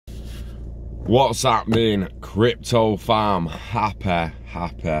What's happening, crypto fam? Happy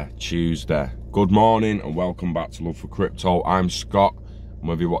Tuesday. Good morning and welcome back to Love for Crypto. I'm Scott, and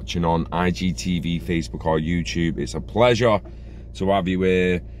whether you're watching on IGTV, Facebook or YouTube, it's a pleasure to have you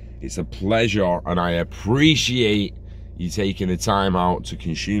here. It's a pleasure and I appreciate you taking the time out to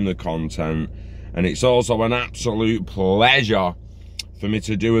consume the content, and it's also an absolute pleasure for me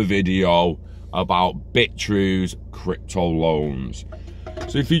to do a video about Bitrue's crypto loans.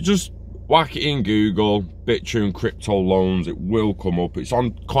 So if you just whack it in Google, Bitrue and crypto loans, it will come up. It's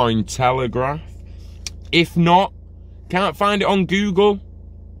on Cointelegraph. If not, can't find it on Google,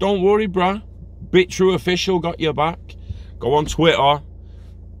 don't worry, bruh. Bitrue Official got your back. Go on Twitter,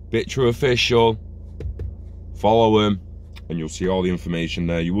 Bitrue Official, follow him, and you'll see all the information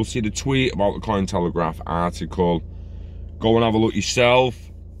there. You will see the tweet about the Cointelegraph article. Go and have a look yourself.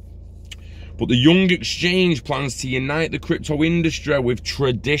 But the Young Exchange plans to unite the crypto industry with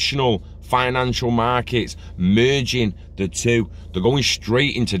traditional financial markets, merging the two. They're going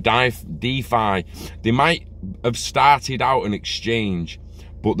straight into DeFi. They might have started out an exchange,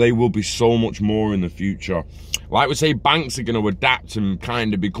 but they will be so much more in the future. Like we say, banks are going to adapt and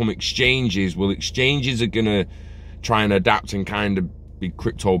kind of become exchanges. Well, exchanges are going to try and adapt and kind of be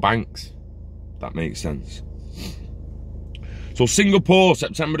crypto banks. That makes sense. So Singapore,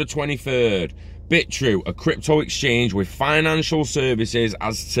 September the 23rd. Bitrue, a crypto exchange with financial services,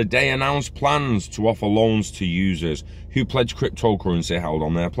 has today announced plans to offer loans to users who pledge cryptocurrency held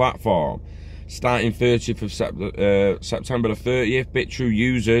on their platform. Starting 30th of September the 30th, Bitrue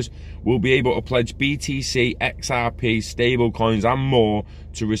users will be able to pledge BTC, XRP, stablecoins and more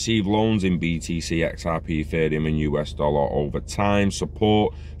to receive loans in BTC, XRP, Ethereum and US dollar over time.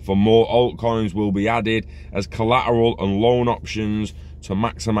 Support for more altcoins will be added as collateral and loan options to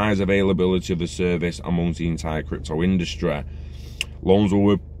maximize availability of the service amongst the entire crypto industry. Loans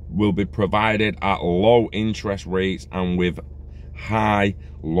will be provided at low interest rates and with high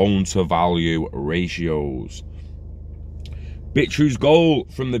loan-to-value ratios. Bitrue's goal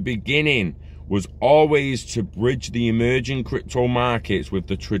from the beginning was always to bridge the emerging crypto markets with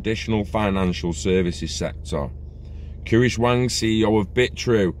the traditional financial services sector. Kurish Wang, CEO of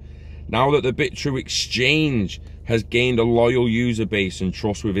Bitrue: now that the Bitrue exchange has gained a loyal user base and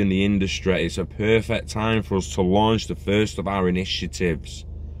trust within the industry, it's a perfect time for us to launch the first of our initiatives.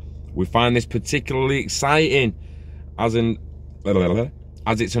 We find this particularly exciting as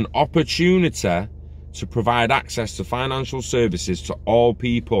it's an opportunity to provide access to financial services to all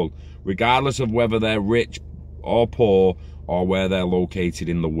people, regardless of whether they're rich or poor or where they're located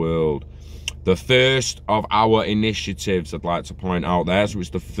in the world. The first of our initiatives, I'd like to point out there, so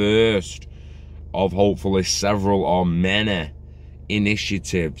it's the first of hopefully several or many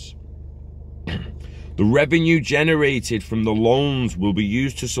initiatives. The revenue generated from the loans will be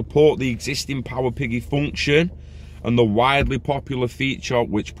used to support the existing Power Piggy function and the widely popular feature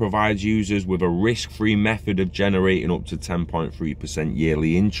which provides users with a risk-free method of generating up to 10.3%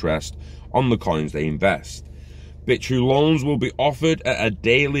 yearly interest on the coins they invest. Bitrue loans will be offered at a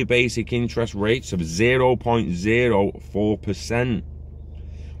daily basic interest rates of 0.04%,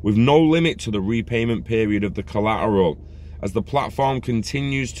 with no limit to the repayment period of the collateral. As the platform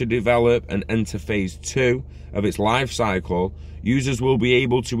continues to develop and enter phase 2 of its life cycle, users will be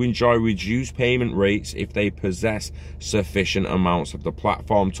able to enjoy reduced payment rates if they possess sufficient amounts of the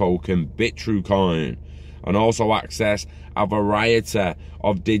platform token Bitrue coin, and also access a variety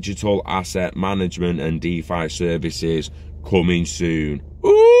of digital asset management and DeFi services coming soon.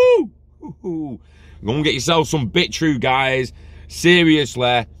 Ooh! Go and get yourself some Bitrue, guys.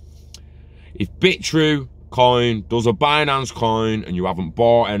 Seriously, if Bitrue coin does a Binance coin and you haven't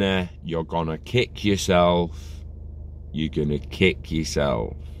bought any, you're gonna kick yourself. You're gonna kick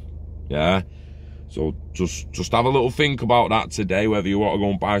yourself. Yeah? So just have a little think about that today, whether you want to go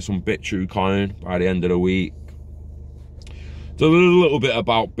and buy some Bitrue coin by the end of the week. So a little bit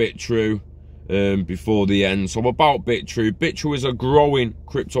about Bitrue before the end. So about Bitrue. Bitrue is a growing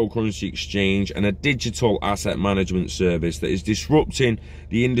cryptocurrency exchange and a digital asset management service that is disrupting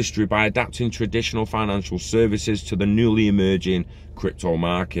the industry by adapting traditional financial services to the newly emerging crypto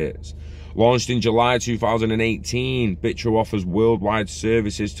markets. Launched in July 2018, Bitrue offers worldwide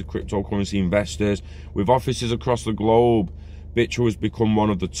services to cryptocurrency investors with offices across the globe. Bitrue has become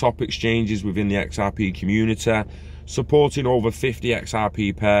one of the top exchanges within the XRP community, supporting over 50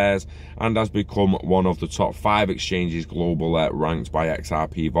 XRP pairs, and has become one of the top 5 exchanges globally ranked by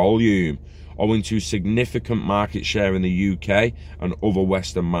XRP volume, owing to significant market share in the UK and other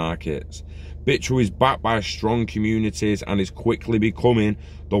Western markets. Bitrue is backed by strong communities and is quickly becoming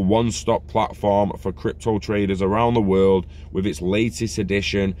the one-stop platform for crypto traders around the world with its latest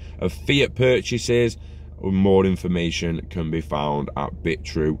edition of fiat purchases. More information can be found at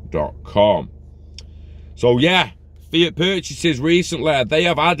bitrue.com. So yeah, fiat purchases recently, they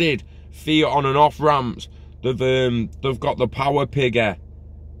have added fiat on and off ramps. They've got the power pigger.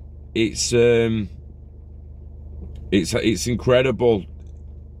 It's incredible.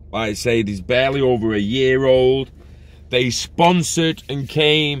 Like I say, it's barely over a year old. They sponsored and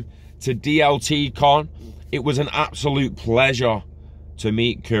came to DLT Con. It was an absolute pleasure to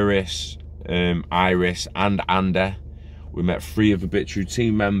meet Chris, Iris, and Andy. We met 3 of the Bitrue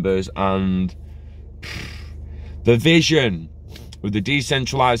team members, and the vision with the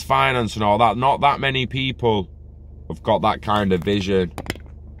decentralized finance and all that, not that many people have got that kind of vision.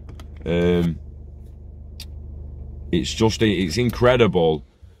 It's incredible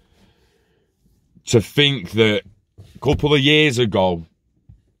to think that a couple of years ago,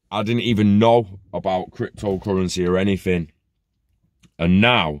 I didn't even know about cryptocurrency or anything. And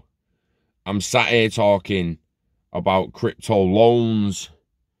now, I'm sat here talking about crypto loans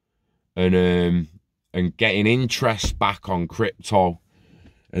and getting interest back on crypto.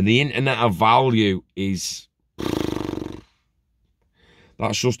 And the internet of value is...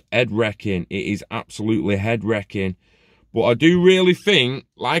 that's just head-wrecking. It is absolutely head-wrecking. But I do really think,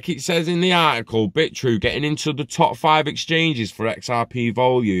 like it says in the article, Bitrue getting into the top 5 exchanges for XRP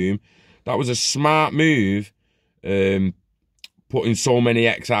volume, that was a smart move, putting so many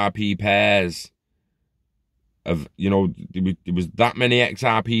XRP pairs of, you know, there was that many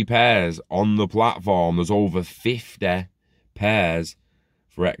XRP pairs on the platform. There's over 50 pairs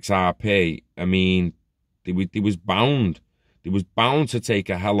for XRP. I mean, they was bound to take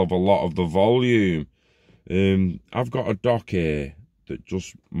a hell of a lot of the volume. I've got a doc here that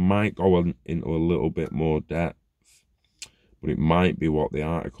just might go into a little bit more depth, but it might be what the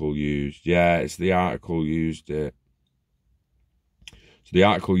article used. Yeah, it's the article used it. So the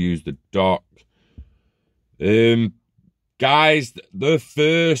article used the doc. Guys, the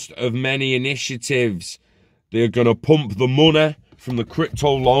first of many initiatives. They're going to pump the money from the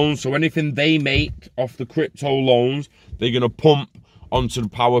crypto loans. So anything they make off the crypto loans, they're going to pump onto the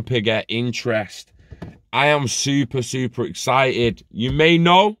power pigger interest. I am super, super excited. You may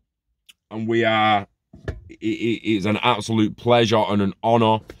know, and we are, it's an absolute pleasure and an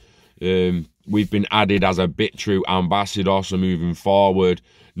honor. We've been added as a Bitrue ambassador, so moving forward,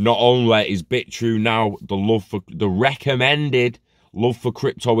 not only is Bitrue now the recommended love for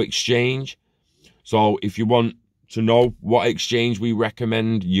crypto exchange. So if you want to know what exchange we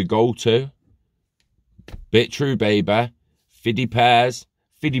recommend you go to, Bitrue, baby. 50 pairs,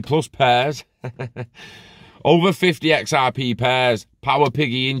 50 plus pairs. Over 50 XRP pairs, power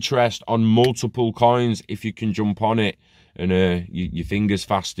piggy interest on multiple coins if you can jump on it and your fingers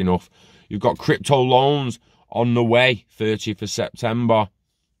fast enough. You've got crypto loans on the way, 30th of September.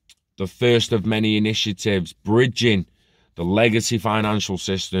 The first of many initiatives bridging the legacy financial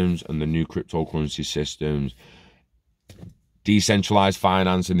systems and the new cryptocurrency systems. Decentralized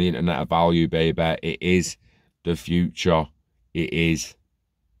finance and the internet of value, baby. It is the future. It is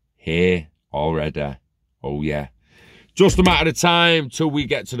here already. Oh yeah. Just a matter of time till we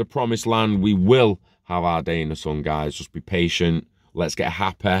get to the promised land. We will have our day in the sun, guys. Just be patient. Let's get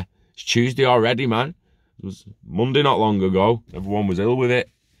happy. It's Tuesday already, man. It was Monday not long ago. Everyone was ill with it.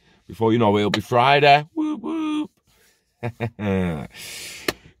 Before you know it, it'll be Friday. Whoop, whoop.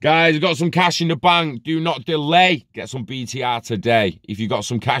 Guys, you've got some cash in the bank. Do not delay. Get some BTR today. If you've got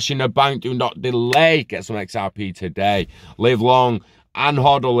some cash in the bank, do not delay. Get some XRP today. Live long and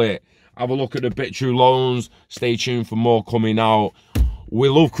hodl it. Have a look at the Bitrue loans. Stay tuned for more coming out. We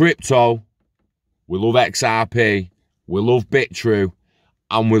love crypto. We love XRP. We love Bitrue.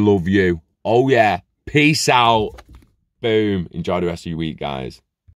 And we love you. Oh, yeah. Peace out. Boom. Enjoy the rest of your week, guys.